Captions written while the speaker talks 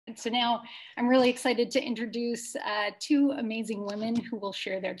So now I'm really excited to introduce two amazing women who will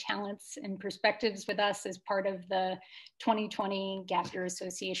share their talents and perspectives with us as part of the 2020 Gap Year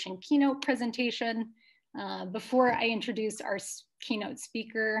Association keynote presentation. Before I introduce our keynote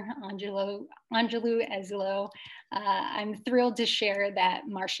speaker, ANGELOU EZEILO, I'm thrilled to share that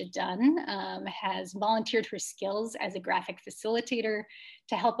Marcia Dunn has volunteered her skills as a graphic facilitator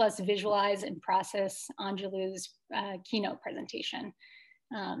to help us visualize and process ANGELOU's keynote presentation.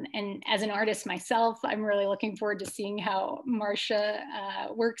 And as an artist myself, I'm really looking forward to seeing how Marcia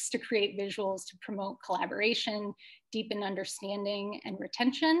works to create visuals to promote collaboration, deepen understanding and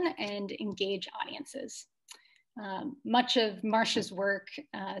retention, and engage audiences. Much of Marcia's work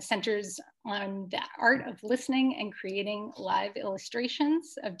centers on the art of listening and creating live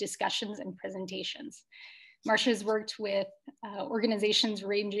illustrations of discussions and presentations. Marcia has worked with organizations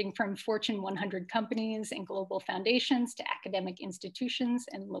ranging from Fortune 100 companies and global foundations to academic institutions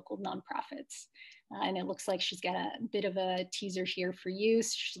and local nonprofits. And it looks like she's got a bit of a teaser here for you.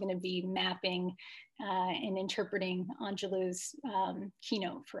 So she's going to be mapping and interpreting ANGELOU's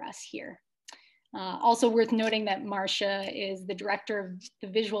keynote for us here. Also worth noting that Marcia is the director of the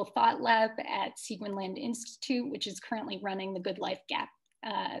Visual Thought Lab at Seguin Institute, which is currently running the Good Life Gap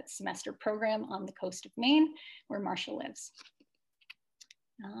semester program on the coast of Maine, where Marcia lives.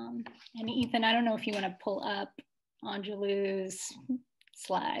 And Ethan, I don't know if you want to pull up ANGELOU's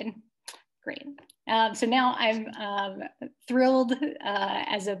slide. Great. So now I'm thrilled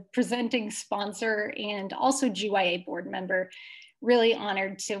as a presenting sponsor and also GYA board member, really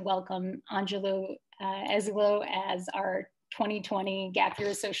honored to welcome ANGELOU EZEILO as our 2020 Gap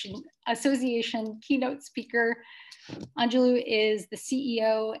Year Association keynote speaker. ANGELOU is the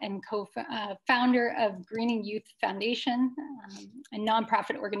CEO and co-founder of Greening Youth Foundation, a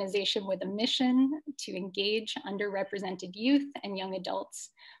nonprofit organization with a mission to engage underrepresented youth and young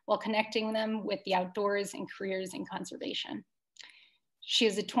adults while connecting them with the outdoors and careers in conservation. She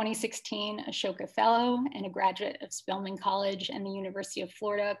is a 2016 Ashoka Fellow and a graduate of Spelman College and the University of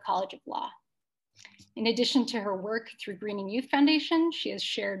Florida College of Law. In addition to her work through Greening Youth Foundation, she has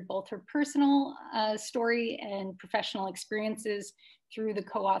shared both her personal story and professional experiences through the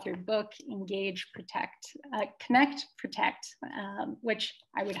co-authored book, Connect, Protect, which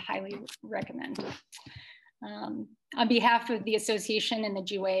I would highly recommend. On behalf of the association and the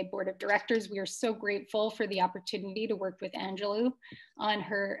GYA Board of Directors, we are so grateful for the opportunity to work with ANGELOU on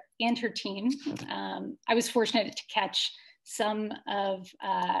her and her team. I was fortunate to catch some of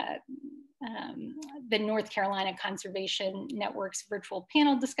the North Carolina Conservation Network's virtual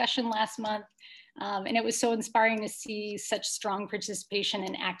panel discussion last month. And it was so inspiring to see such strong participation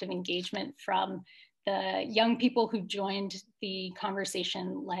and active engagement from the young people who joined the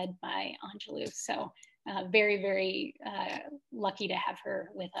conversation led by ANGELOU. So very, very lucky to have her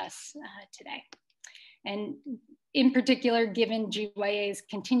with us today. And in particular, given GYA's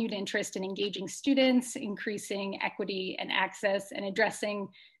continued interest in engaging students, increasing equity and access, and addressing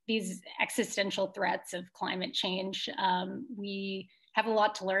these existential threats of climate change, we have a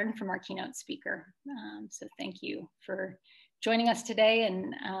lot to learn from our keynote speaker. So thank you for joining us today,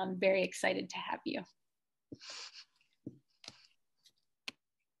 and I'm very excited to have you.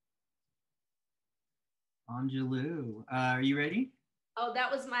 ANGELOU, are you ready? Oh,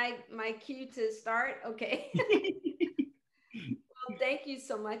 that was my cue to start? Okay. Well, thank you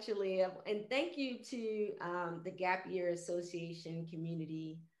so much, Aaliyah. And thank you to the Gap Year Association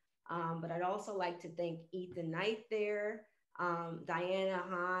community. But I'd also like to thank Ethan Knight there, Diana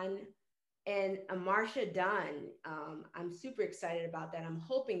Hahn, and Marcia Dunn. I'm super excited about that. I'm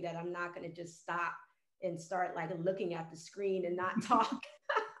hoping that I'm not going to just stop and start like looking at the screen and not talk.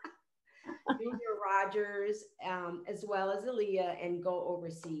 Junior Rogers, as well as Aaliyah, and Go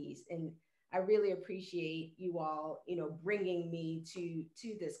Overseas. And I really appreciate you all, bringing me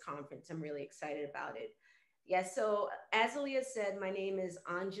to this conference. I'm really excited about it. Yes, so as Aaliyah said, my name is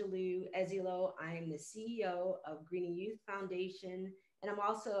ANGELOU EZEILO. I am the CEO of Greening Youth Foundation, and I'm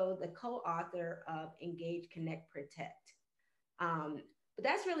also the co-author of Engage, Connect, Protect. But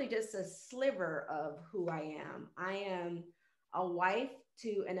that's really just a sliver of who I am. I am a wife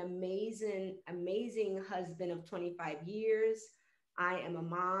to an amazing husband of 25 years. I am a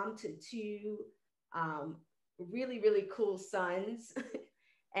mom to two really, really cool sons.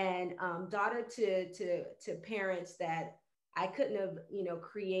 And daughter to parents that I couldn't have,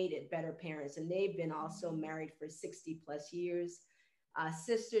 created better parents. And they've been also married for 60 plus years.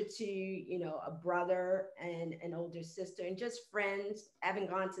 Sister to, a brother and an older sister, and just friends. Having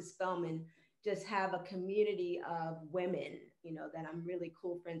gone to Spelman, just have a community of women, that I'm really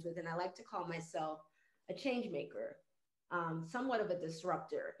cool friends with. And I like to call myself a change maker. somewhat of a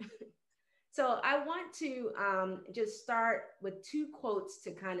disruptor. So I want to just start with two quotes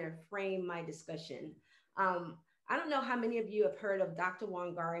to kind of frame my discussion. Um, I don't know how many of you have heard of Dr.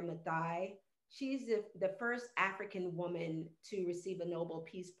 Wangari Maathai. She's the first African woman to receive a Nobel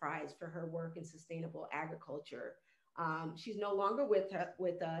Peace Prize for her work in sustainable agriculture. She's no longer with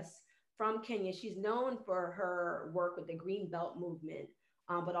us, from Kenya. She's known for her work with the Green Belt movement,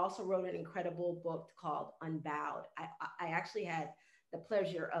 but also wrote an incredible book called Unbowed. I actually had the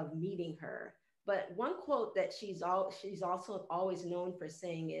pleasure of meeting her. But one quote that she's also always known for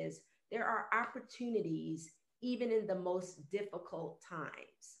saying is, there are opportunities even in the most difficult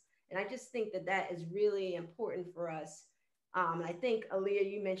times. And I just think that that is really important for us. I think,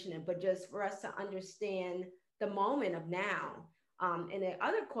 Aaliyah, you mentioned it, but just for us to understand the moment of now. And the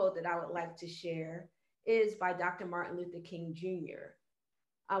other quote that I would like to share is by Dr. Martin Luther King Jr.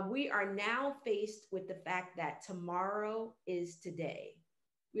 We are now faced with the fact that tomorrow is today.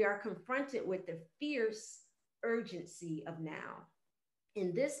 We are confronted with the fierce urgency of now.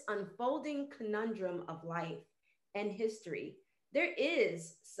 In this unfolding conundrum of life and history, there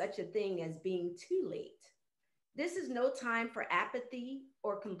is such a thing as being too late. This is no time for apathy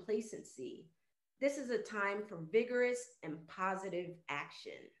or complacency. This is a time for vigorous and positive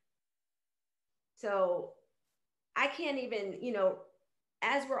action. So I can't even,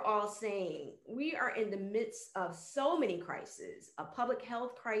 as we're all saying, we are in the midst of so many crises, a public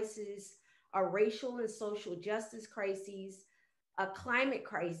health crisis, a racial and social justice crises, a climate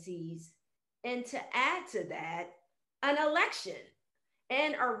crisis, and to add to that, an election,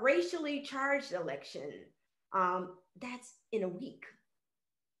 and a racially charged election that's in a week.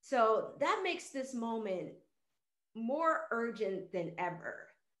 So that makes this moment more urgent than ever.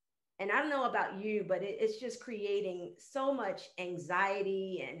 And I don't know about you, but it's just creating so much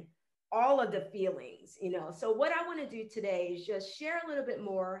anxiety and all of the feelings. So what I want to do today is just share a little bit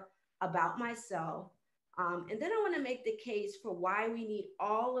more about myself. And then I want to make the case for why we need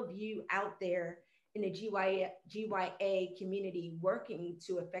all of you out there in the GYA community working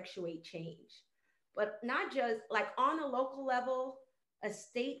to effectuate change, but not just like on a local level, a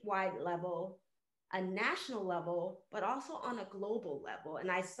statewide level, a national level, but also on a global level.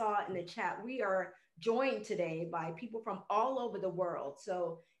 And I saw in the chat, we are joined today by people from all over the world.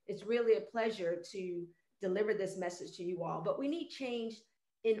 So it's really a pleasure to deliver this message to you all. But we need change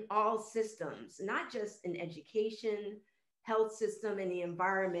in all systems, not just in education, health system, and the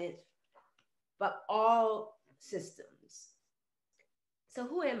environment, but all systems. So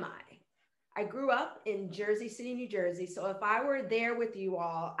who am I? I grew up in Jersey City, New Jersey. So if I were there with you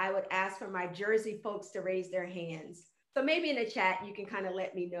all, I would ask for my Jersey folks to raise their hands. So maybe in the chat, you can kind of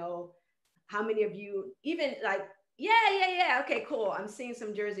let me know how many of you even like, yeah. Okay, cool. I'm seeing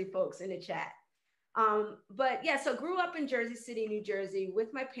some Jersey folks in the chat. But yeah, so grew up in Jersey City, New Jersey with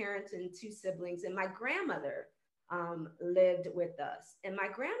my parents and two siblings, and my grandmother lived with us. And my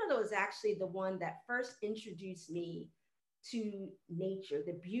grandmother was actually the one that first introduced me to nature,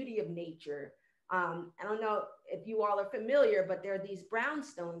 the beauty of nature. I don't know if you all are familiar, but there are these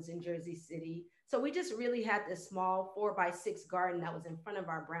brownstones in Jersey City. So we just really had this small 4x6 garden that was in front of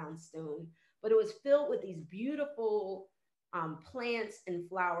our brownstone, but it was filled with these beautiful plants and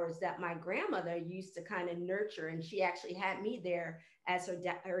flowers that my grandmother used to kind of nurture. And she actually had me there as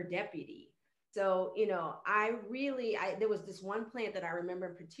her deputy. So, there was this one plant that I remember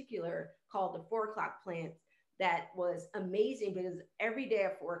in particular called the 4 o'clock plant that was amazing because every day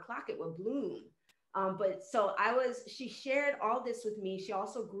at 4 o'clock it would bloom. She shared all this with me. She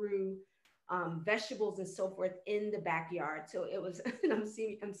also grew vegetables and so forth in the backyard. So it was, and I'm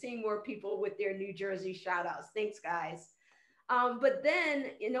seeing more people with their New Jersey shout outs. Thanks, guys. But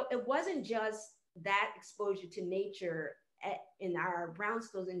then, it wasn't just that exposure to nature in our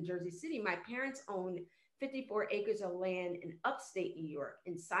brownstones in Jersey City. My parents owned 54 acres of land in upstate New York,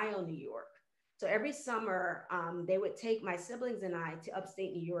 in Scioto, New York. So every summer, they would take my siblings and I to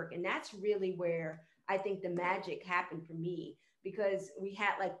upstate New York. And that's really where I think the magic happened for me, because we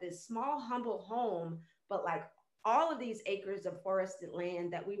had like this small, humble home, but like all of these acres of forested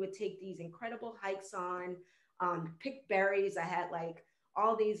land that we would take these incredible hikes on, pick berries. I had like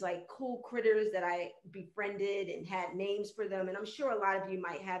all these like cool critters that I befriended and had names for them. And I'm sure a lot of you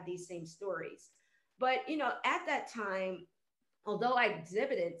might have these same stories. But, at that time, although I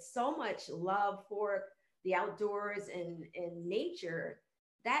exhibited so much love for the outdoors and nature,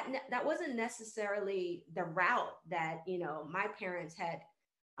 that wasn't necessarily the route that, my parents had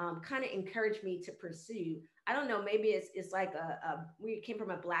kind of encouraged me to pursue. I don't know, maybe it's like we came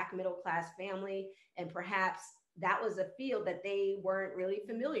from a Black middle class family, and perhaps that was a field that they weren't really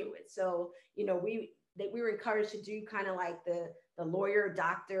familiar with. So, that we were encouraged to do kind of like the lawyer,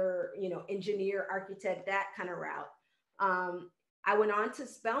 doctor, engineer, architect, that kind of route. I went on to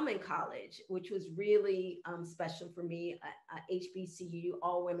Spelman College, which was really special for me, HBCU,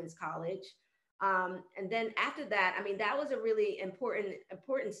 all women's college. And then after that, I mean, that was a really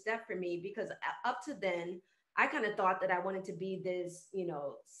important step for me, because up to then, I kind of thought that I wanted to be this,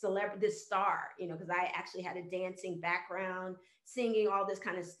 celebrity, this star, because I actually had a dancing background, singing, all this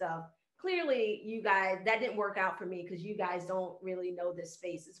kind of stuff. Clearly, you guys, that didn't work out for me, because you guys don't really know this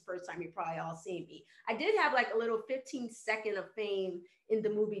space. It's the first time you're probably all seeing me. I did have like a little 15-second of fame in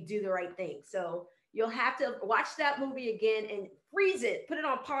the movie Do the Right Thing. So you'll have to watch that movie again and freeze it, put it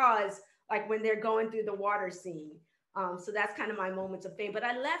on pause, like when they're going through the water scene. So that's kind of my moments of fame. But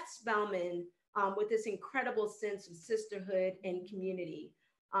I left Spelman with this incredible sense of sisterhood and community.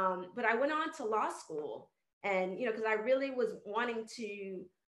 But I went on to law school, and, because I really was wanting to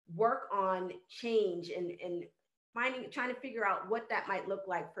work on change and trying to figure out what that might look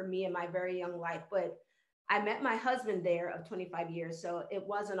like for me in my very young life. But I met my husband there of 25 years, so it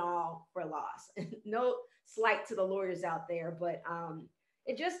wasn't all for loss. No slight to the lawyers out there, but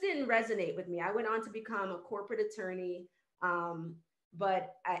it just didn't resonate with me. I went on to become a corporate attorney.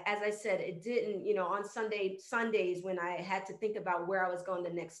 But as I said, it didn't, on Sundays when I had to think about where I was going the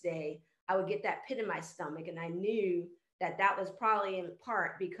next day, I would get that pit in my stomach. And I knew that that was probably in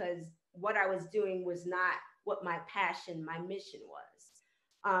part because what I was doing was not what my passion, my mission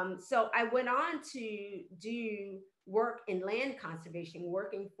was. So I went on to do work in land conservation,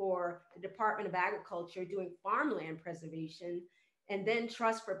 working for the Department of Agriculture, doing farmland preservation, and then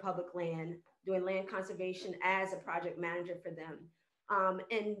Trust for Public Land, doing land conservation as a project manager for them.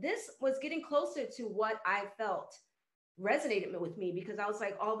 And this was getting closer to what I felt resonated with me, because I was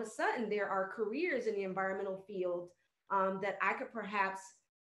like, all of a sudden, there are careers in the environmental field that I could perhaps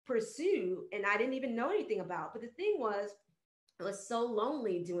pursue, and I didn't even know anything about. But the thing was, I was so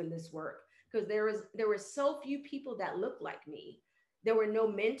lonely doing this work, because there were so few people that looked like me. There were no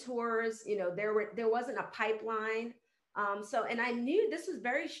mentors, there wasn't a pipeline. And I knew this was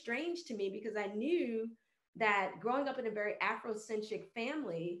very strange to me, because I knew that growing up in a very Afrocentric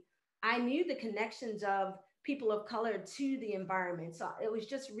family, I knew the connections of people of color to the environment. So it was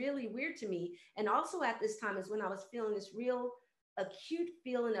just really weird to me. And also at this time is when I was feeling this real acute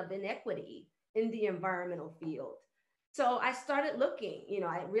feeling of inequity in the environmental field. So I started looking,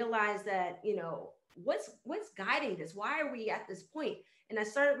 I realized that, what's guiding this? Why are we at this point? And I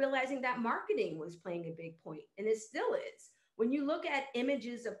started realizing that marketing was playing a big point, and it still is. When you look at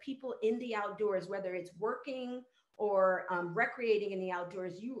images of people in the outdoors, whether it's working or recreating in the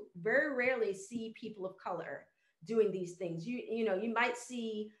outdoors, you very rarely see people of color doing these things. You might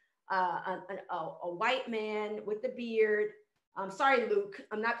see a white man with a beard. Sorry, Luke,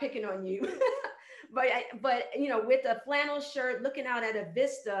 I'm not picking on you. but with a flannel shirt, looking out at a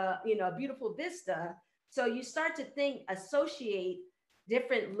vista, a beautiful vista. So you start to associate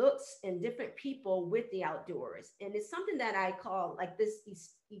different looks and different people with the outdoors. And it's something that I call like this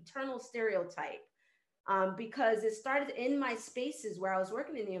eternal stereotype, because it started in my spaces where I was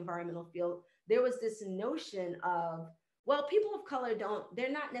working in the environmental field. There was this notion of, well, people of color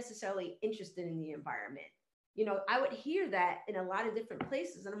they're not necessarily interested in the environment. I would hear that in a lot of different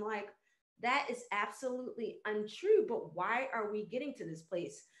places. And I'm like, that is absolutely untrue, but why are we getting to this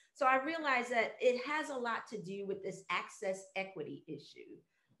place? So I realized that it has a lot to do with this access equity issue,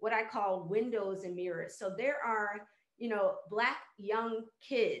 what I call windows and mirrors. So there are, Black young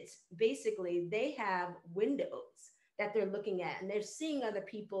kids, basically, they have windows that they're looking at, and they're seeing other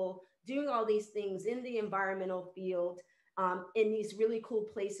people doing all these things in the environmental field, in these really cool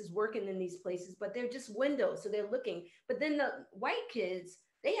places, working in these places, but they're just windows. So they're looking. But then the white kids,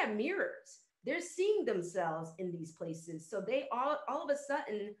 they have mirrors. They're seeing themselves in these places. So they all of a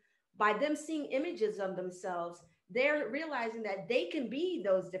sudden, by them seeing images of themselves, they're realizing that they can be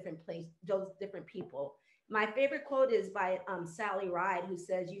those different people. My favorite quote is by Sally Ride, who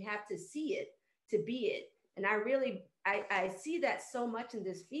says, "You have to see it to be it." And I see that so much in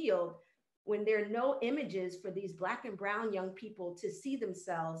this field, when there are no images for these Black and brown young people to see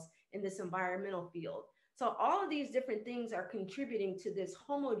themselves in this environmental field. So all of these different things are contributing to this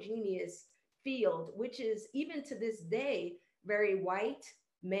homogeneous field, which is even to this day, very white,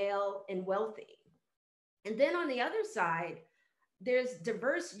 male, and wealthy. And then on the other side, there's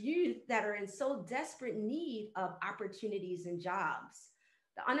diverse youth that are in so desperate need of opportunities and jobs.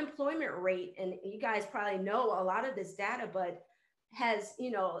 The unemployment rate, and you guys probably know a lot of this data, but has,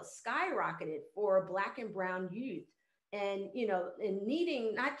 skyrocketed for Black and brown youth, and, and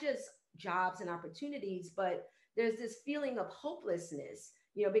needing not just jobs and opportunities, but there's this feeling of hopelessness,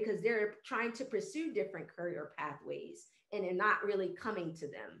 because they're trying to pursue different career pathways and they're not really coming to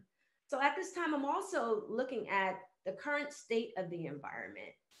them. So at this time, I'm also looking at the current state of the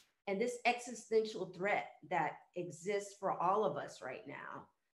environment and this existential threat that exists for all of us right now.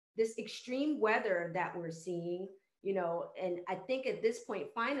 This extreme weather that we're seeing, and I think at this point,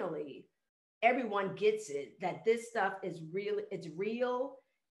 finally, everyone gets it that this stuff is real,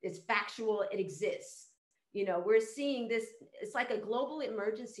 it's factual, it exists. We're seeing this, it's like a global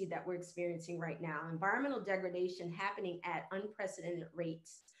emergency that we're experiencing right now, environmental degradation happening at unprecedented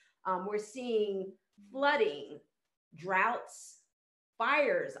rates. We're seeing flooding, droughts,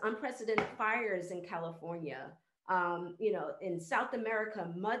 fires, unprecedented fires in California, in South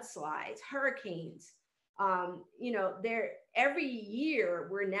America, mudslides, hurricanes. Every year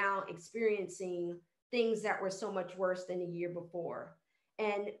we're now experiencing things that were so much worse than the year before.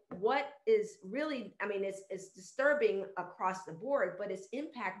 And what is really, it's disturbing across the board, but it's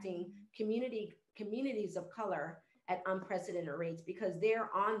impacting communities of color at unprecedented rates because they're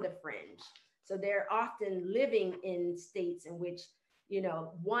on the fringe. So they're often living in states in which,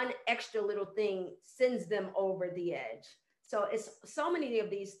 one extra little thing sends them over the edge. So it's so many of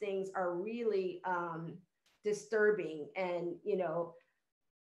these things are really disturbing. And,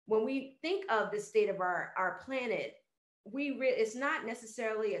 when we think of the state of our planet, it's not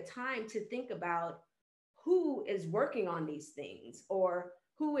necessarily a time to think about who is working on these things or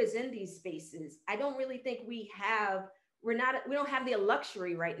who is in these spaces. I don't really think we don't have the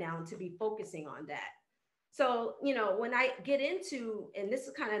luxury right now to be focusing on that. So, when I get into, and this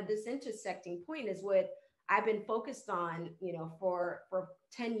is kind of this intersecting point is what I've been focused on, for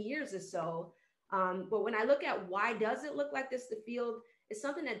 10 years or so. But when I look at why does it look like this, the field is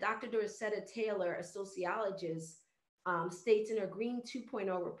something that Dr. Dorcetta Taylor, a sociologist, states in her Green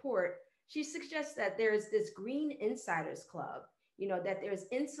 2.0 report. She suggests that there's this Green Insiders Club, that there's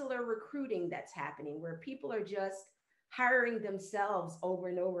insular recruiting that's happening where people are just hiring themselves over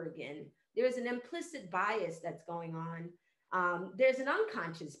and over again. There's an implicit bias that's going on. There's an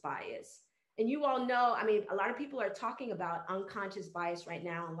unconscious bias. And you all know, a lot of people are talking about unconscious bias right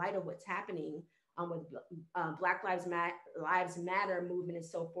now in light of what's happening with Black Lives Matter movement and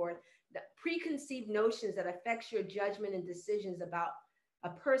so forth. The preconceived notions that affects your judgment and decisions about a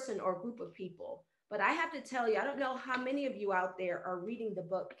person or group of people. But I have to tell you, I don't know how many of you out there are reading the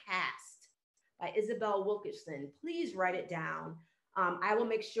book Caste by Isabel Wilkerson. Please write it down. I will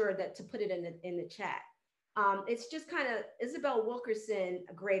make sure to put it in the chat. It's just kind of Isabel Wilkerson,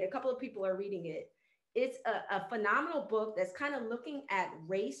 great. A couple of people are reading it. It's a phenomenal book that's kind of looking at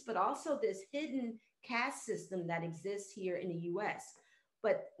race, but also this hidden caste system that exists here in the US.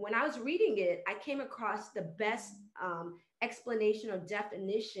 But when I was reading it, I came across the best explanation or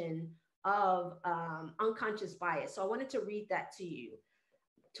definition of unconscious bias. So I wanted to read that to you.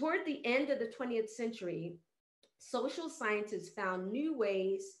 Toward the end of the 20th century, social scientists found new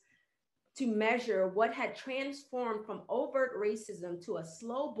ways to measure what had transformed from overt racism to a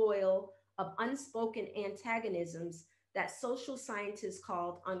slow boil of unspoken antagonisms that social scientists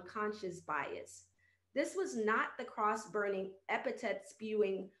called unconscious bias. This was not the cross-burning,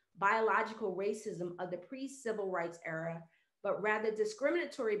 epithet-spewing biological racism of the pre-civil rights era, but rather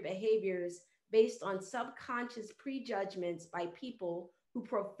discriminatory behaviors based on subconscious prejudgments by people who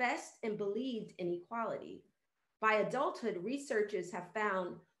professed and believed in equality. By adulthood, researchers have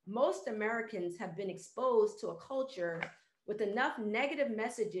found most Americans have been exposed to a culture with enough negative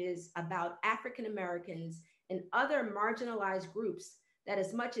messages about African Americans and other marginalized groups that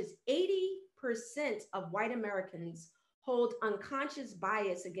as much as 80% of white Americans hold unconscious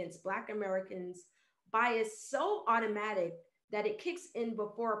bias against Black Americans, bias so automatic that it kicks in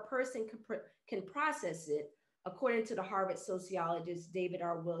before a person can process it, according to the Harvard sociologist David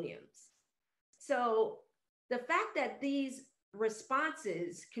R. Williams. So the fact that these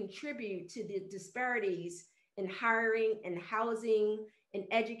responses contribute to the disparities in hiring and housing and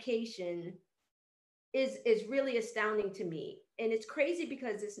education is really astounding to me. And it's crazy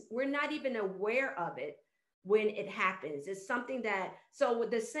because we're not even aware of it when it happens. It's something that, so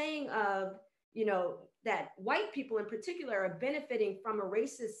with the saying of, that white people in particular are benefiting from a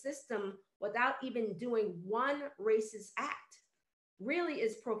racist system without even doing one racist act really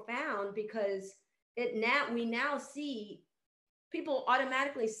is profound, because we now see people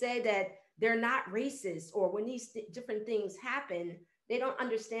automatically say that they're not racist, or when these different things happen, they don't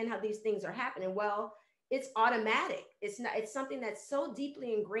understand how these things are happening. Well, it's automatic. It's something that's so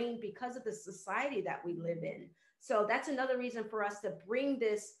deeply ingrained because of the society that we live in. So that's another reason for us to bring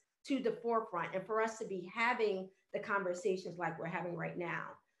this to the forefront and for us to be having the conversations like we're having right now.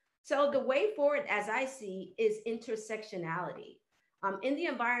 So the way forward, as I see, is intersectionality. In the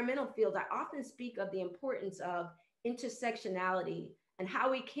environmental field, I often speak of the importance of intersectionality and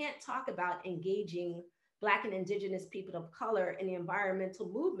how we can't talk about engaging Black and Indigenous people of color in the environmental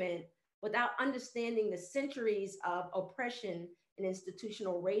movement without understanding the centuries of oppression and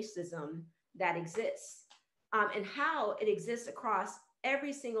institutional racism that exists, and how it exists across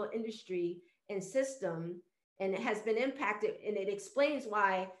every single industry and system, and it has been impacted, and it explains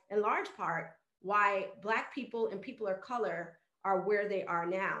why, in large part, why Black people and people of color are where they are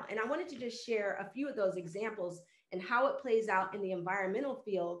now. And I wanted to just share a few of those examples and how it plays out in the environmental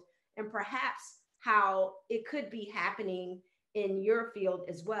field, and perhaps how it could be happening in your field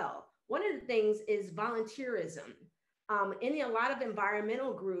as well. One of the things is volunteerism. In a lot of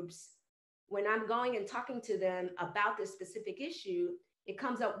environmental groups, when I'm going and talking to them about this specific issue, it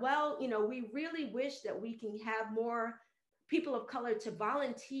comes up, well, you know, we really wish that we can have more people of color to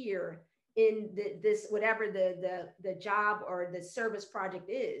volunteer in this, whatever the job or the service project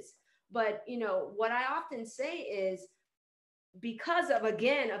is. But, you know, what I often say is, because of,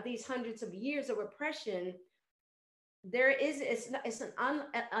 again, of these hundreds of years of oppression, it's an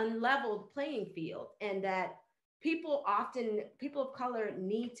unleveled playing field, and that people of color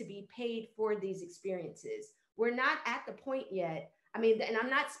need to be paid for these experiences. We're not at the point yet. I mean, and I'm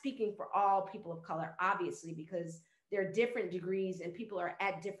not speaking for all people of color, obviously, because there are different degrees and people are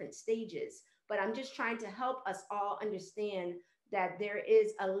at different stages. But I'm just trying to help us all understand that there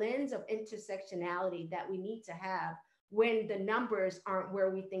is a lens of intersectionality that we need to have when the numbers aren't where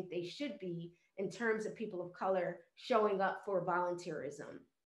we think they should be in terms of people of color showing up for volunteerism.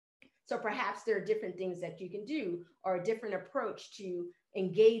 So perhaps there are different things that you can do, or a different approach to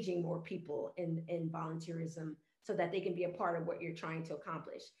engaging more people in volunteerism so that they can be a part of what you're trying to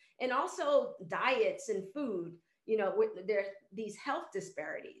accomplish. And also diets and food, you know, there are these health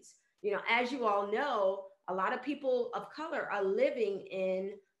disparities. You know, as you all know, a lot of people of color are living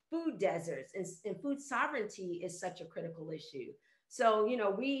in food deserts, and food sovereignty is such a critical issue. So, you know,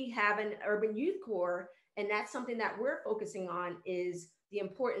 we have an urban youth corps, and that's something that we're focusing on, is the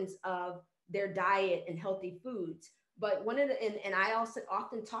importance of their diet and healthy foods. But one of the, and I also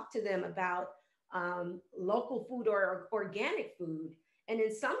often talk to them about local food or organic food. And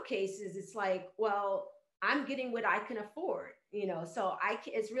in some cases, it's like, well, I'm getting what I can afford, you know, so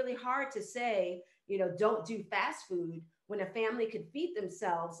it's really hard to say, you know, don't do fast food when a family could feed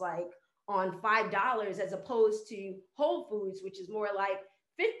themselves like on $5 as opposed to Whole Foods, which is more like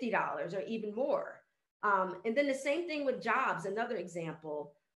 $50 or even more. And then the same thing with jobs, another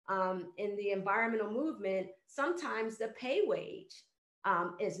example. In the environmental movement, sometimes the pay wage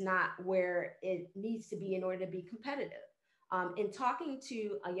is not where it needs to be in order to be competitive. In talking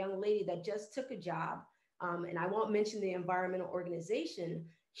to a young lady that just took a job, and I won't mention the environmental organization,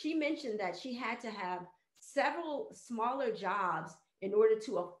 she mentioned that she had to have several smaller jobs in order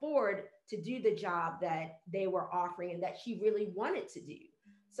to afford to do the job that they were offering and that she really wanted to do.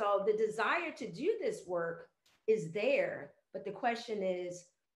 So the desire to do this work is there, but the question is,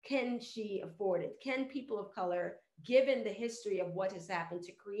 can she afford it? Can people of color, given the history of what has happened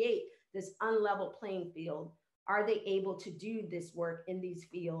to create this unlevel playing field, are they able to do this work in these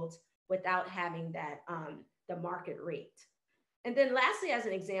fields without having that the market rate? And then lastly, as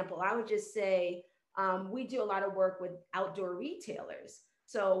an example, I would just say, we do a lot of work with outdoor retailers.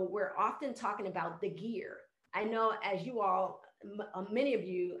 So we're often talking about the gear. I know, as you all, many of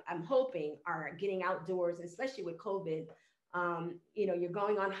you, I'm hoping, are getting outdoors, especially with COVID. You know, you're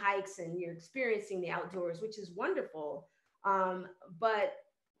going on hikes and you're experiencing the outdoors, which is wonderful. But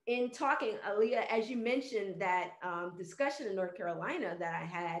in talking, Aaliyah, as you mentioned that discussion in North Carolina that I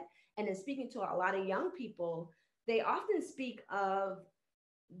had, and in speaking to a lot of young people, they often speak of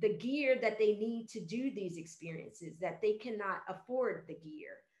the gear that they need to do these experiences, that they cannot afford the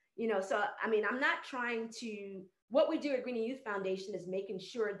gear. You know, so, I mean, I'm not trying to, what we do at Green Youth Foundation is making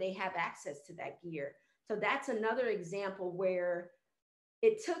sure they have access to that gear. So that's another example where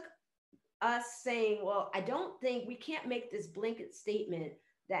it took us saying, well, I don't think we can't make this blanket statement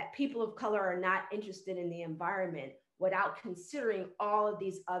that people of color are not interested in the environment without considering all of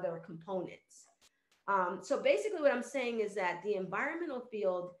these other components. So basically what I'm saying is that the environmental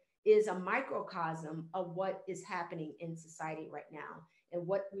field is a microcosm of what is happening in society right now and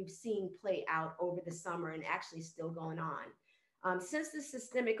what we've seen play out over the summer and actually still going on. Since the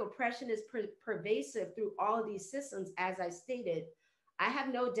systemic oppression is pervasive through all of these systems, as I stated, I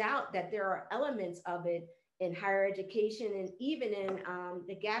have no doubt that there are elements of it in higher education and even in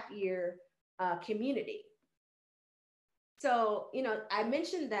the gap year community. So, you know, I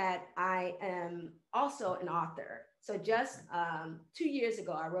mentioned that I am also an author. So just 2 years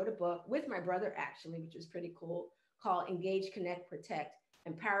ago, I wrote a book with my brother, actually, which was pretty cool, called Engage, Connect, Protect,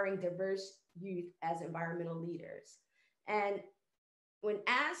 Empowering Diverse Youth as Environmental Leaders. And when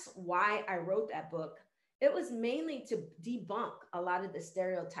asked why I wrote that book, it was mainly to debunk a lot of the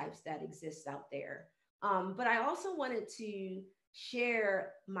stereotypes that exist out there. But I also wanted to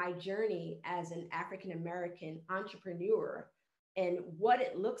share my journey as an African-American entrepreneur and what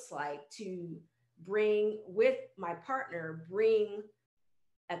it looks like to bring, with my partner, bring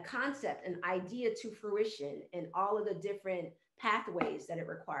a concept, an idea to fruition and all of the different pathways that it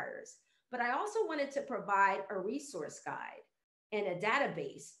requires. But I also wanted to provide a resource guide and a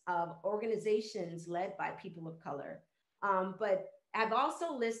database of organizations led by people of color. But I've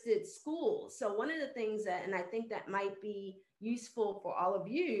also listed schools. So one of the things that, and I think that might be useful for all of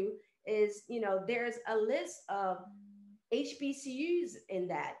you is, there's a list of HBCUs in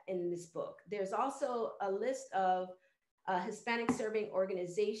this book. There's also a list of Hispanic serving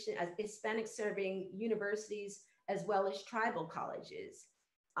organization, Hispanic serving universities, as well as tribal colleges.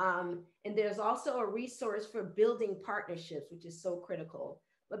 And there's also a resource for building partnerships, which is so critical.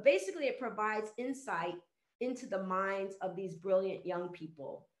 But basically it provides insight into the minds of these brilliant young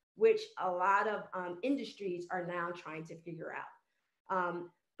people, which a lot of industries are now trying to figure out.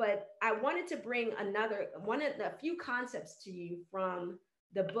 But I wanted to bring a few concepts to you from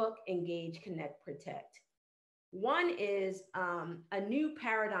the book, Engage, Connect, Protect. One is a new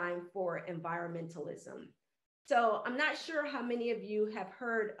paradigm for environmentalism. So I'm not sure how many of you have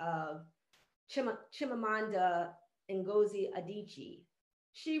heard of Chimamanda Ngozi Adichie.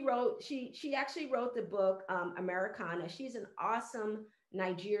 She actually wrote the book Americana. She's an awesome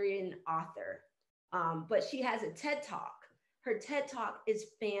Nigerian author, but she has a TED Talk. Her TED Talk is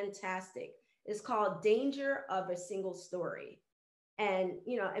fantastic. It's called Danger of a Single Story. And,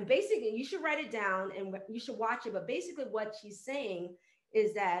 and basically you should write it down and you should watch it. But basically what she's saying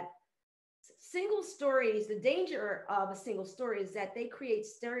is that single stories, the danger of a single story is that they create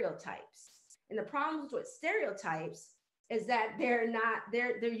stereotypes. And the problems with stereotypes is that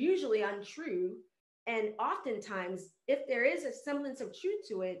they're usually untrue. And oftentimes, if there is a semblance of truth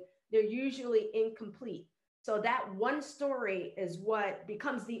to it, they're usually incomplete. So that one story is what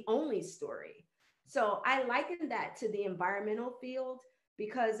becomes the only story. So I liken that to the environmental field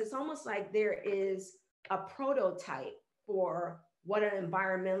because it's almost like there is a prototype for what an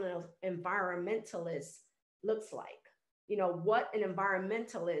environmentalist looks like, what an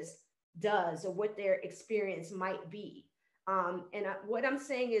environmentalist does or what their experience might be. What I'm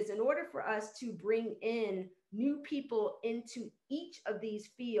saying is in order for us to bring in new people into each of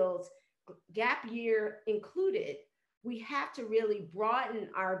these fields, gap year included, we have to really broaden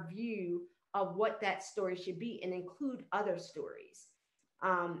our view of what that story should be and include other stories.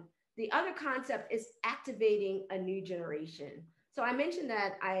 The other concept is activating a new generation. So I mentioned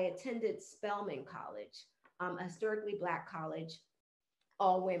that I attended Spelman College, a historically Black college,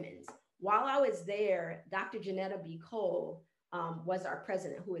 all women's. While I was there, Dr. Janetta B. Cole was our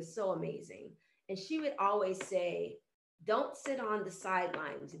president, who is so amazing. And she would always say, don't sit on the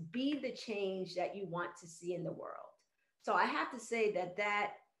sidelines, be the change that you want to see in the world. So I have to say that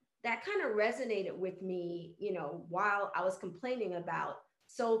kind of resonated with me, while I was complaining about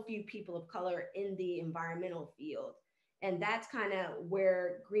so few people of color in the environmental field. And that's kind of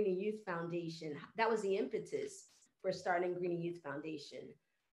where Greening Youth Foundation, that was the impetus for starting Greening Youth Foundation.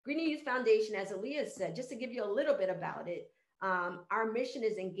 Greening Youth Foundation, as Aaliyah said, just to give you a little bit about it, our mission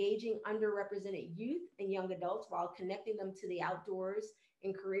is engaging underrepresented youth and young adults while connecting them to the outdoors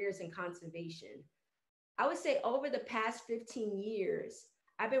and careers in conservation. I would say over the past 15 years,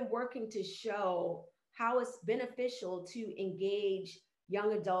 I've been working to show how it's beneficial to engage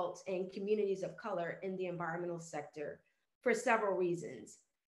young adults and communities of color in the environmental sector for several reasons.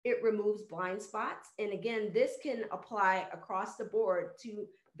 It removes blind spots. And again, this can apply across the board to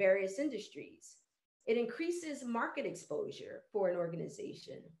various industries. It increases market exposure for an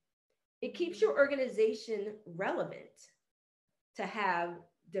organization. It keeps your organization relevant to have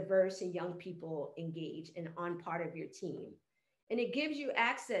diverse and young people engaged and on part of your team. And it gives you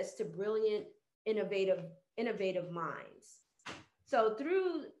access to brilliant, innovative minds. So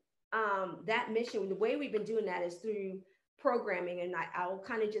through that mission, the way we've been doing that is through programming, and I'll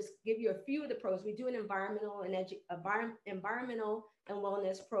kind of just give you a few of the pros. We do an environmental and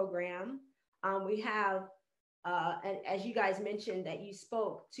wellness program. We have, and as you guys mentioned that you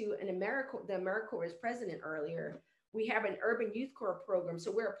spoke to the AmeriCorps president earlier, we have an urban youth corps program. So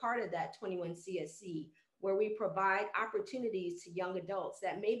we're a part of that 21 CSC, where we provide opportunities to young adults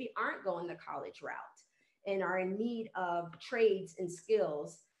that maybe aren't going the college route and are in need of trades and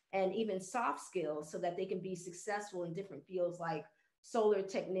skills and even soft skills so that they can be successful in different fields like solar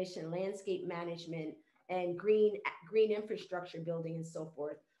technician, landscape management, and green infrastructure building and so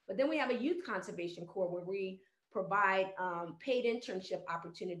forth. But then we have a youth conservation corps where we provide paid internship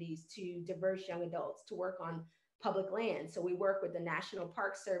opportunities to diverse young adults to work on public land. So we work with the National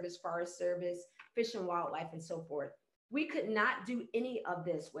Park Service, Forest Service, Fish and Wildlife, and so forth. We could not do any of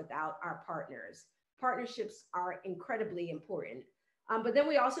this without our partners. Partnerships are incredibly important. But then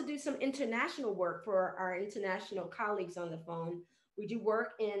we also do some international work for our international colleagues on the phone. We do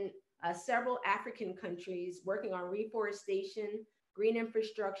work in several African countries, working on reforestation, green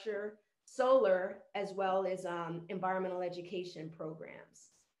infrastructure, solar, as well as environmental education programs.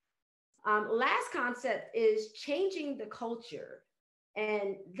 Last concept is changing the culture.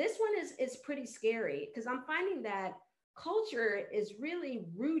 And this one is pretty scary because I'm finding that culture is really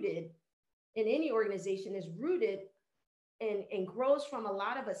rooted in any organization, is rooted and grows from a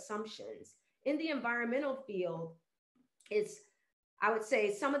lot of assumptions. In the environmental field, I would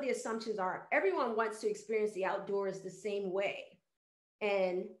say some of the assumptions are everyone wants to experience the outdoors the same way.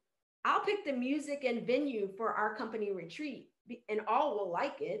 And I'll pick the music and venue for our company retreat and all will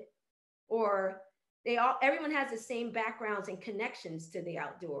like it. Or everyone has the same backgrounds and connections to the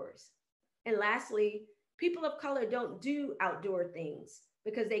outdoors. And lastly, people of color don't do outdoor things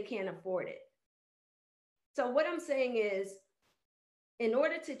because they can't afford it. So what I'm saying is, in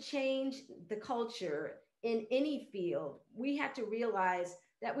order to change the culture in any field, we have to realize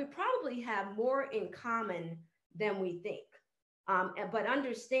that we probably have more in common than we think. But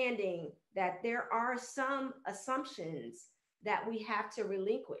understanding that there are some assumptions that we have to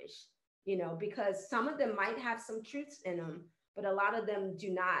relinquish, because some of them might have some truths in them, but a lot of them do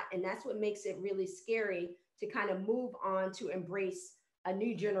not. And that's what makes it really scary to kind of move on to embrace a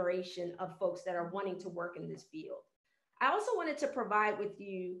new generation of folks that are wanting to work in this field. I also wanted to provide with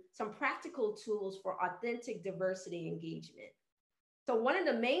you some practical tools for authentic diversity engagement. So one of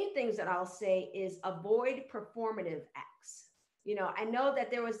the main things that I'll say is avoid performative acts. I know that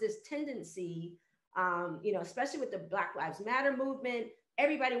there was this tendency, especially with the Black Lives Matter movement,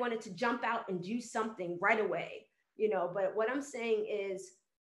 everybody wanted to jump out and do something right away, but what I'm saying is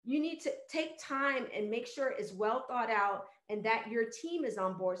you need to take time and make sure it's well thought out and that your team is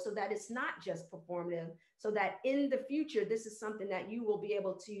on board so that it's not just performative, so that in the future, this is something that you will be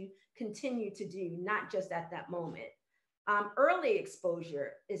able to continue to do, not just at that moment. Early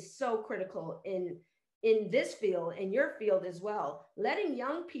exposure is so critical in this field, in your field as well, letting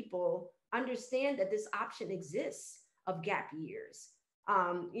young people understand that this option exists of gap years,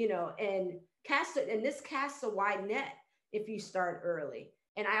 and this casts a wide net if you start early.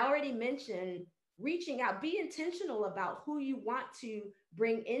 And I already mentioned reaching out, be intentional about who you want to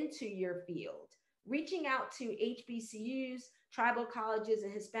bring into your field. Reaching out to HBCUs, tribal colleges,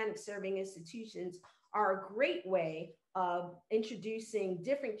 and Hispanic serving institutions are a great way of introducing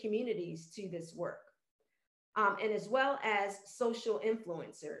different communities to this work. And as well as social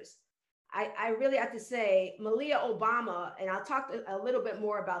influencers. I really have to say, Malia Obama, and I'll talk a little bit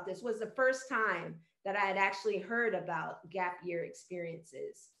more about this, was the first time that I had actually heard about gap year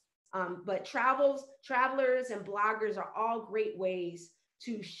experiences. But travelers and bloggers are all great ways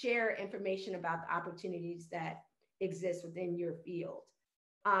to share information about the opportunities that exist within your field.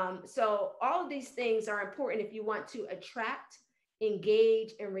 So all of these things are important if you want to attract,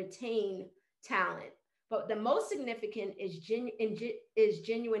 engage, and retain talent. But the most significant is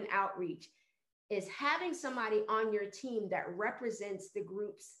genuine outreach, is having somebody on your team that represents the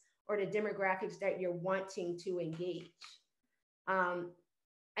groups or the demographics that you're wanting to engage.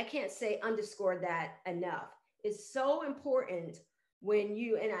 I can't underscore that enough. It's so important when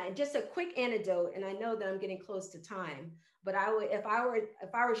just a quick anecdote, and I know that I'm getting close to time, but if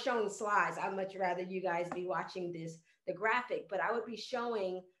I were showing slides, I'd much rather you guys be watching the graphic, but I would be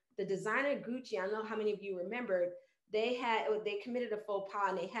showing the designer Gucci. I don't know how many of you remembered, they committed a faux pas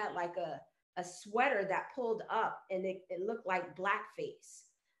and they had like a sweater that pulled up and it looked like blackface,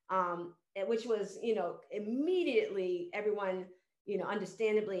 which was, immediately everyone,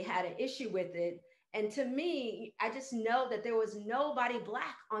 understandably had an issue with it. And to me, I just know that there was nobody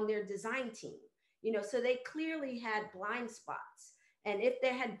Black on their design team, so they clearly had blind spots. And if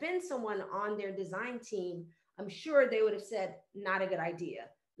there had been someone on their design team, I'm sure they would have said, not a good idea.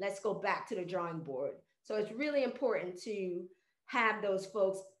 Let's go back to the drawing board. So it's really important to have those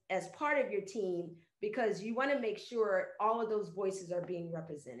folks as part of your team because you want to make sure all of those voices are being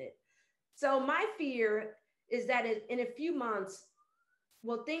represented. So my fear is that in a few months,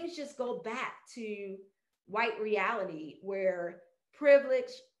 will things just go back to white reality where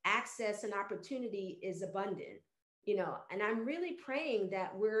privilege, access, and opportunity is abundant, and I'm really praying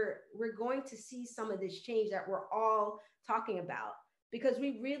that we're going to see some of this change that we're all talking about. because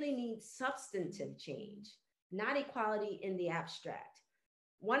we really need substantive change, not equality in the abstract.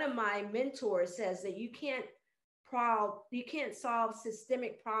 One of my mentors says that you can't solve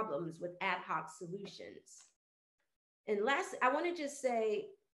systemic problems with ad hoc solutions. And last, I want to just say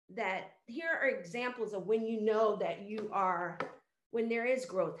that here are examples of when you know that when there is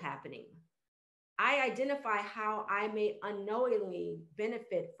growth happening. I identify how I may unknowingly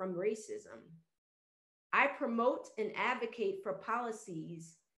benefit from racism. I promote and advocate for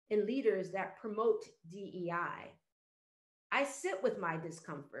policies and leaders that promote DEI. I sit with my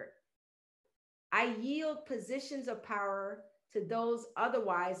discomfort. I yield positions of power to those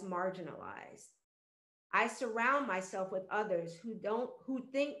otherwise marginalized. I surround myself with others who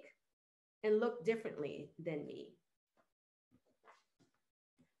think and look differently than me.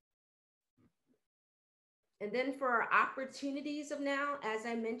 And then for our opportunities of now, as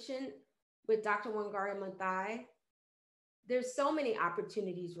I mentioned with Dr. Wangari Maathai, there's so many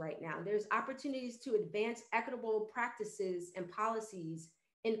opportunities right now. There's opportunities to advance equitable practices and policies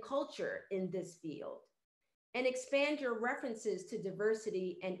in culture in this field, and expand your references to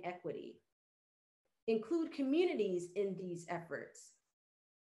diversity and equity. Include communities in these efforts.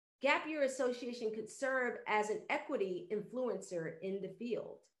 Gap Year Association could serve as an equity influencer in the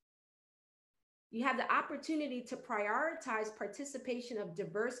field. You have the opportunity to prioritize participation of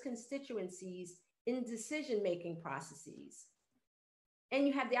diverse constituencies in decision-making processes. And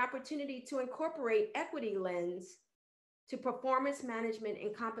you have the opportunity to incorporate equity lens to performance management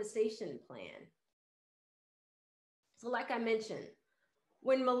and compensation plan. So like I mentioned,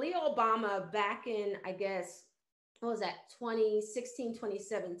 when Malia Obama back in, I guess, what was that, 2016,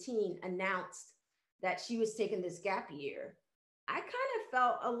 2017, announced that she was taking this gap year, I kind of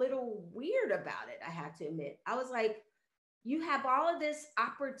felt a little weird about it, I have to admit. I was like, you have all of this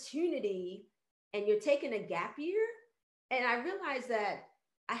opportunity and you're taking a gap year? And I realized that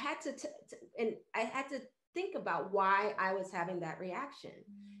I had to think about why I was having that reaction.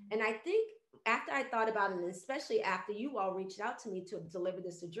 And I think after I thought about it, and especially after you all reached out to me to deliver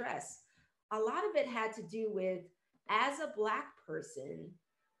this address, a lot of it had to do with, as a Black person,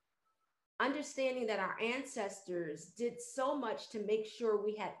 understanding that our ancestors did so much to make sure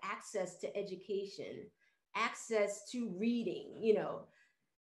we had access to education, access to reading,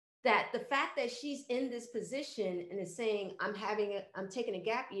 that the fact that she's in this position and is saying, I'm taking a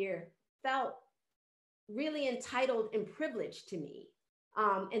gap year, felt really entitled and privileged to me.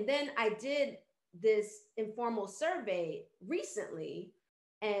 And then I did this informal survey recently,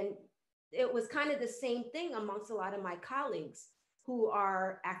 and it was kind of the same thing amongst a lot of my colleagues who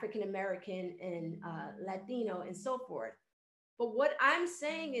are African-American and Latino and so forth. But what I'm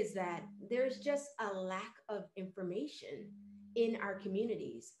saying is that there's just a lack of information in our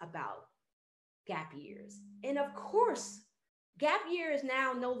communities about gap years. And of course, gap year is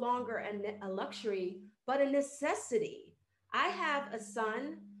now no longer a luxury, but a necessity. I have a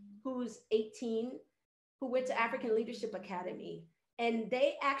son who's 18, who went to African Leadership Academy, and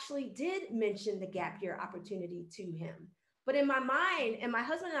they actually did mention the gap year opportunity to him. But in my mind, in my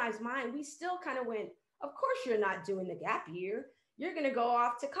husband and I's mind, we still kind of went, of course you're not doing the gap year. You're gonna go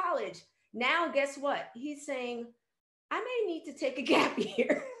off to college. Now, guess what? He's saying, I may need to take a gap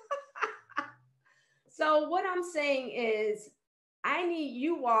year. So what I'm saying is, I need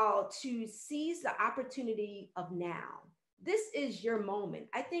you all to seize the opportunity of now. This is your moment.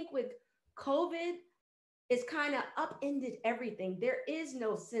 I think with COVID, it's kind of upended everything. There is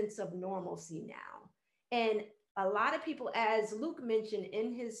no sense of normalcy now. And a lot of people, as Luke mentioned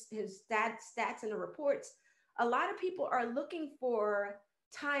in his stats and the reports, a lot of people are looking for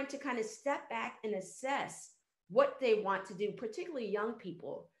time to kind of step back and assess what they want to do, particularly young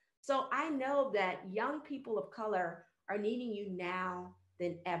people. So I know that young people of color are needing you now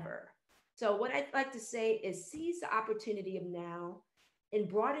than ever. So what I'd like to say is seize the opportunity of now and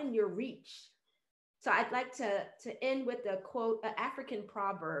broaden your reach. So I'd like to end with a quote, an African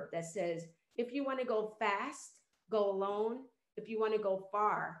proverb that says, if you want to go fast, go alone. If you want to go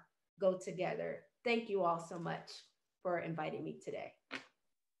far, go together. Thank you all so much for inviting me today.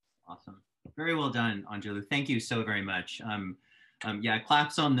 Awesome. Very well done, Angelou. Thank you so very much. Yeah,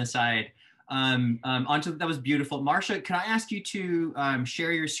 claps on the side. Angelou, that was beautiful. Marcia, can I ask you to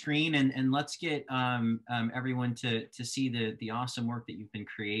share your screen and let's get everyone to see the awesome work that you've been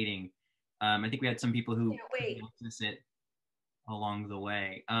creating. I think we had some people who access it along the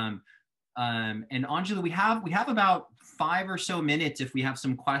way. And Angelou, we have about 5 or so minutes if we have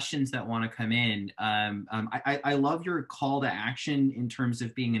some questions that want to come in. I love your call to action in terms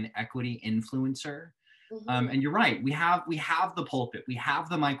of being an equity influencer. And you're right, we have the pulpit, we have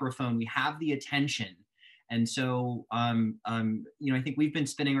the microphone, we have the attention. And so, you know, I think we've been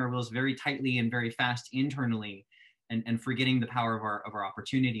spinning our wheels very tightly and very fast internally, and forgetting the power of our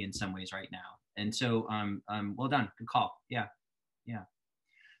opportunity in some ways right now. And so, well done, good call. Yeah, yeah.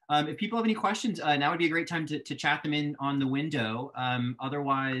 If people have any questions, now would be a great time to chat them in on the window.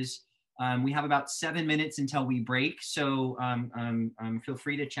 Otherwise, we have about 7 minutes until we break, so feel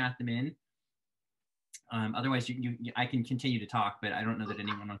free to chat them in. Otherwise, I can continue to talk, but I don't know that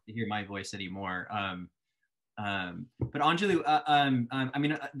anyone wants to hear my voice anymore. But Angelou, I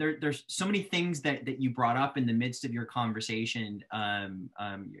mean, there's so many things that you brought up in the midst of your conversation,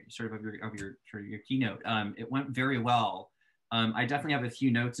 sort of your keynote. It went very well. I definitely have a few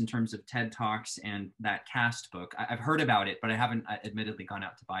notes in terms of TED Talks and that CAST book. I've heard about it, but I haven't admittedly gone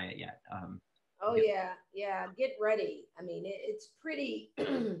out to buy it yet. Oh yeah. Get ready. I mean, it's pretty,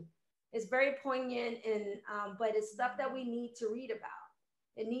 it's very poignant, and but it's stuff that we need to read about.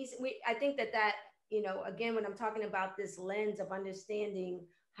 I think that, you know, again, when I'm talking about this lens of understanding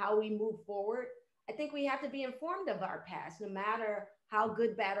how we move forward, I think we have to be informed of our past, no matter how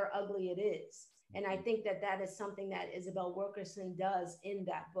good, bad, or ugly it is. And I think that is something that Isabel Wilkerson does in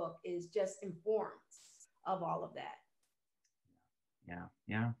that book, is just informs of all of that.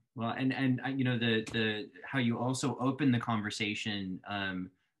 Yeah. Well, and you know, the how you also open the conversation,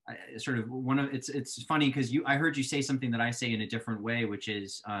 sort of it's funny because I heard you say something that I say in a different way, which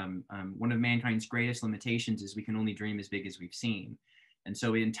is one of mankind's greatest limitations is we can only dream as big as we've seen. And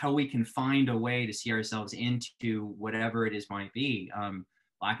so until we can find a way to see ourselves into whatever it is might be,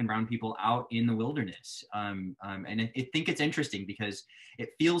 Black and brown people out in the wilderness. And I think it's interesting because it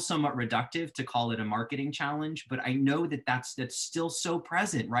feels somewhat reductive to call it a marketing challenge, but I know that's still so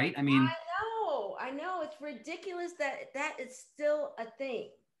present, right? I mean, I know it's ridiculous that is still a thing,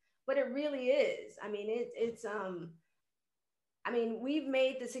 but it really is. I mean, I mean, we've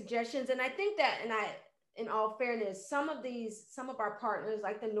made the suggestions, and I think that, in all fairness, some of our partners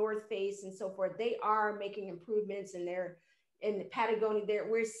like the North Face and so forth, they are making improvements, and they're in Patagonia there,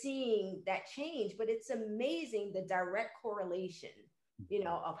 we're seeing that change. But it's amazing the direct correlation, you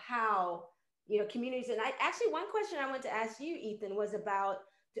know, of how, you know, communities. And one question I want to ask you, Ethan, was about,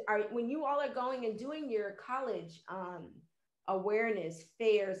 when you all are going and doing your college awareness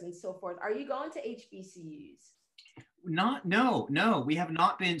fairs and so forth, are you going to HBCUs? No, we have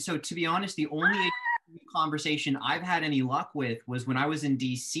not been. So to be honest, the only conversation I've had any luck with was when I was in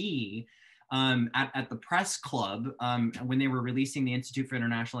DC, at the press club, when they were releasing the Institute for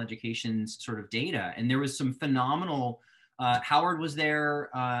International Education's sort of data. And there was some phenomenal, Howard was there,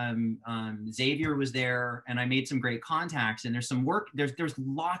 Xavier was there, and I made some great contacts. And there's some work, there's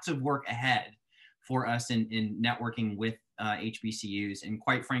lots of work ahead for us in networking with HBCUs. And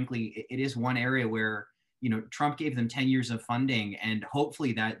quite frankly, it is one area where, you know, Trump gave them 10 years of funding, and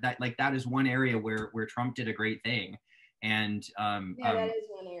hopefully that is one area where Trump did a great thing. And that is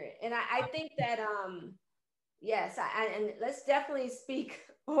one area. And I think that yes, and let's definitely speak.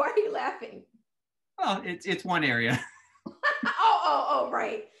 Why are you laughing? Well, it's one area. oh,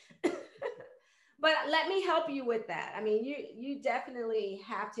 right. But let me help you with that. I mean, you definitely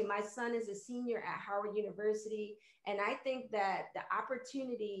have to. My son is a senior at Howard University, and I think that the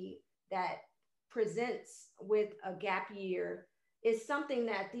opportunity that presents with a gap year is something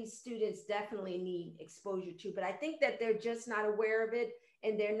that these students definitely need exposure to. But I think that they're just not aware of it,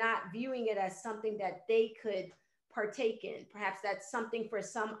 and they're not viewing it as something that they could partake in. Perhaps that's something for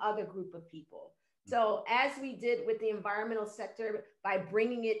some other group of people. So as we did with the environmental sector, by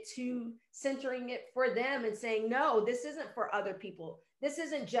bringing it to centering it for them and saying, no, this isn't for other people. This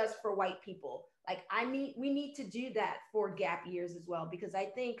isn't just for white people. Like we need to do that for gap years as well, because I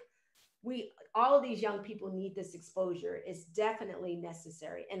think all of these young people need this exposure. It's definitely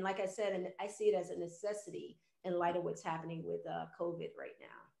necessary. And like I said, and I see it as a necessity in light of what's happening with COVID right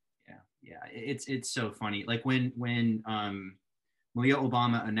now. Yeah. It's so funny. Like when Malia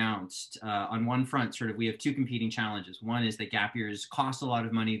Obama announced, on one front, sort of, we have two competing challenges. One is that gap years cost a lot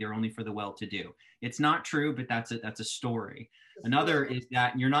of money. They're only for the well-to-do. It's not true, but that's a story. Another is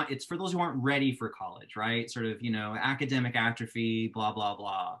that it's for those who aren't ready for college, right? Sort of, you know, academic atrophy, blah, blah,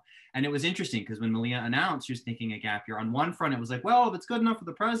 blah. And it was interesting because when Malia announced she was thinking a gap year, on one front, it was like, well, if it's good enough for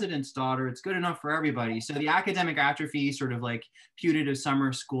the president's daughter, it's good enough for everybody. So the academic atrophy, sort of like putative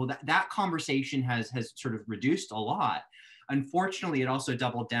summer school, that conversation has sort of reduced a lot. Unfortunately, it also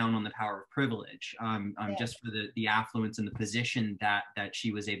doubled down on the power of privilege, just for the affluence and the position that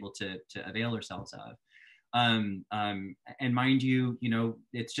she was able to avail herself of. And mind you, you know,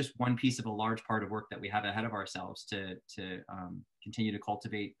 it's just one piece of a large part of work that we have ahead of ourselves to continue to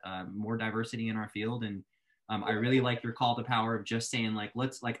cultivate more diversity in our field, and I really like your call to power of just saying like,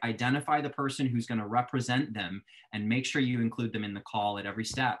 let's like identify the person who's going to represent them and make sure you include them in the call at every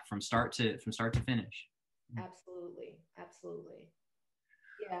step from start to finish. Absolutely. Absolutely.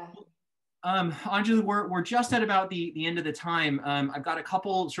 Yeah. Anjali, we're just at about the end of the time. I've got a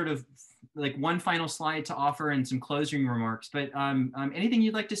couple sort of like one final slide to offer and some closing remarks, but anything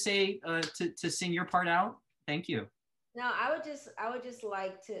you'd like to say to sing your part out? Thank you. No, I would just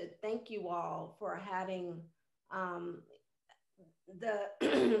like to thank you all for having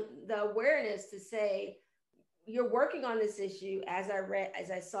the the awareness to say you're working on this issue, as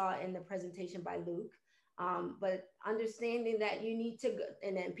I saw in the presentation by Luke, but understanding that you need to,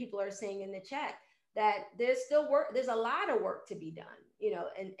 and then people are saying in the chat that there's still work, there's a lot of work to be done, you know,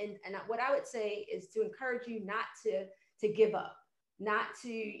 and what I would say is to encourage you not to give up, not to,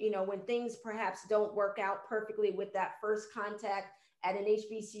 you know, when things perhaps don't work out perfectly with that first contact at an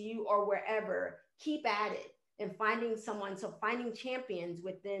HBCU or wherever, keep at it and finding someone, so finding champions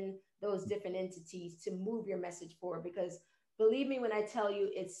within those different entities to move your message forward, because believe me when I tell you,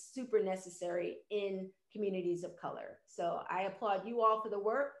 it's super necessary in communities of color. So I applaud you all for the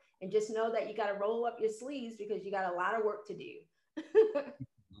work, and just know that you got to roll up your sleeves because you got a lot of work to do.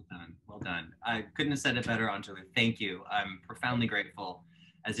 Well done. Well done. I couldn't have said it better, Anjali. Thank you. I'm profoundly grateful,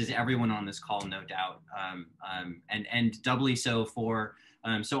 as is everyone on this call, no doubt. And doubly so for,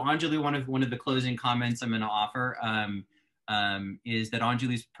 so Anjali, one of the closing comments I'm going to offer is that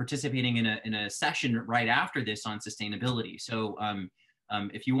Anjali's participating in a session right after this on sustainability. So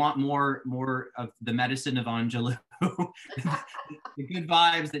if you want more of the medicine of Angelou, the good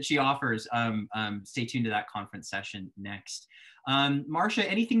vibes that she offers, stay tuned to that conference session next. Marcia,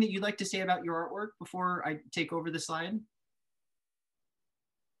 anything that you'd like to say about your artwork before I take over the slide?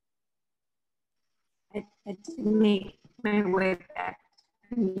 I did make my way back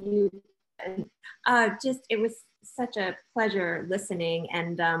to you. It was such a pleasure listening,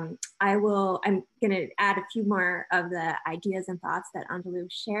 and I'm going to add a few more of the ideas and thoughts that Angelou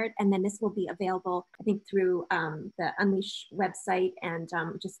shared, and then this will be available, I think, through the Unleash website, and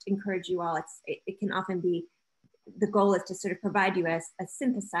just encourage you all. It can often be, the goal is to sort of provide you a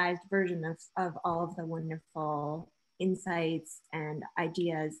synthesized version of all of the wonderful insights and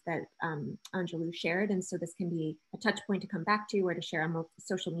ideas that Angelou shared. And so this can be a touch point to come back to, or to share on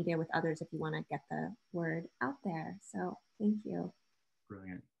social media with others if you want to get the word out there. So thank you.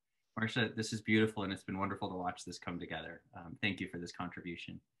 Brilliant. Marcia, this is beautiful, and it's been wonderful to watch this come together. Thank you for this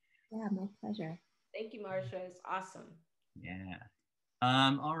contribution. Yeah, my pleasure. Thank you, Marcia. It's awesome. Yeah.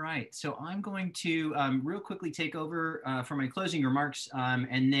 All right, so I'm going to real quickly take over for my closing remarks,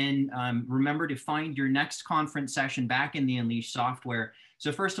 and then remember to find your next conference session back in the Unleash software.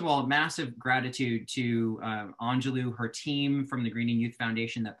 So first of all, massive gratitude to Angelou, her team from the Greening Youth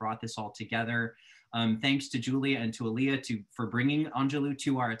Foundation that brought this all together. Thanks to Julia and to Aaliyah for bringing Angelou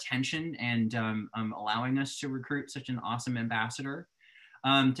to our attention and allowing us to recruit such an awesome ambassador.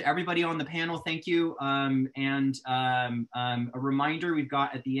 To everybody on the panel, thank you. And a reminder, we've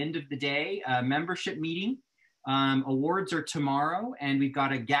got at the end of the day, a membership meeting. Awards are tomorrow, and we've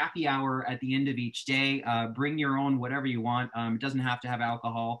got a GYA hour at the end of each day. Bring your own, whatever you want. It doesn't have to have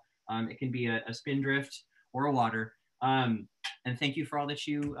alcohol. It can be a spindrift or a water. And thank you for all that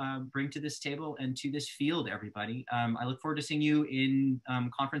you bring to this table and to this field, everybody. I look forward to seeing you in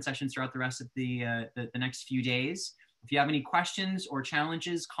conference sessions throughout the rest of the next few days. If you have any questions or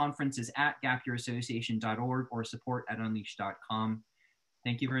challenges, conferences at gapyearassociation.org or support@unleash.com.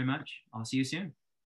 Thank you very much. I'll see you soon.